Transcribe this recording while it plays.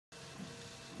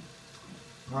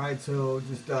Alright, so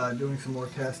just doing some more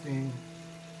testing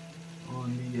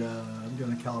on the, I'm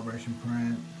doing a calibration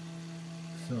print.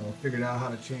 So figured out how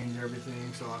to change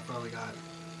everything. So I finally got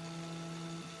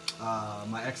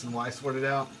my X and Y sorted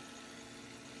out,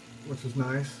 which was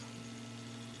nice.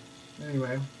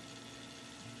 Anyway,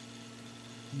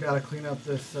 gotta clean up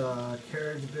this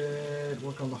carriage bit,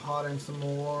 work on the hot end some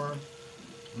more.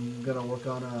 I'm gonna work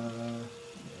on a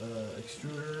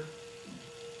extruder,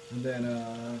 and then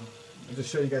I'll just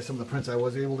show you guys some of the prints I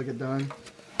was able to get done.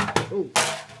 Oh,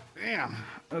 damn.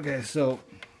 Okay, so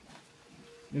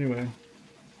anyway,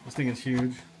 this thing is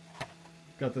huge.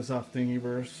 Got this off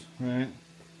Thingiverse, right?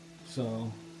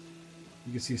 So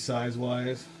you can see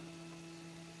size-wise,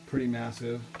 pretty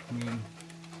massive. I mean,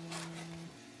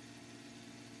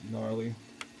 gnarly.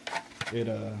 It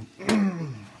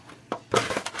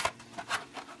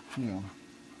you know,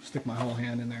 stick my whole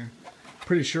hand in there.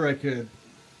 Pretty sure I could,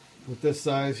 with this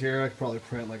size here, I could probably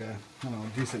print like a, I don't know,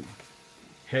 decent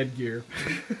headgear.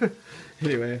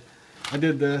 Anyway, I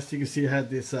did this. You can see I had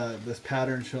this this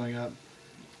pattern showing up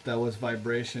that was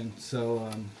vibration,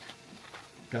 so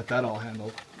got that all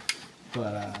handled.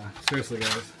 But seriously,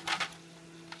 guys,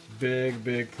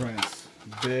 big prints,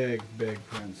 big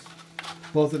prints.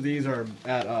 Both of these are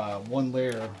at one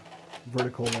layer,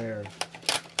 vertical layer.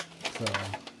 So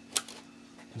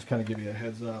just kind of give you a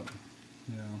heads up.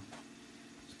 You know,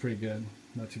 it's pretty good,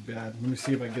 not too bad. Let me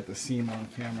see if I can get the seam on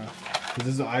camera, because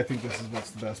this is, I think this is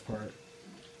what's the best part.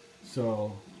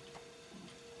 So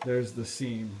there's the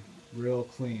seam, real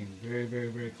clean,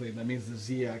 very clean. That means the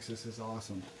Z-axis is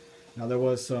awesome. Now there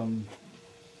was some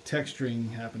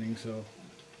texturing happening, so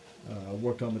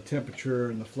worked on the temperature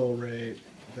and the flow rate.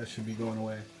 That should be going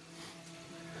away.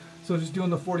 So just doing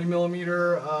the 40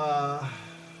 millimeter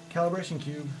calibration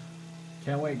cube.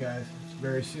 Can't wait, guys. It's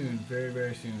very soon,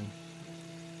 very soon.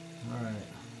 All right,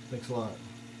 thanks a lot.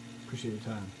 Appreciate your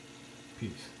time.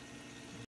 Peace.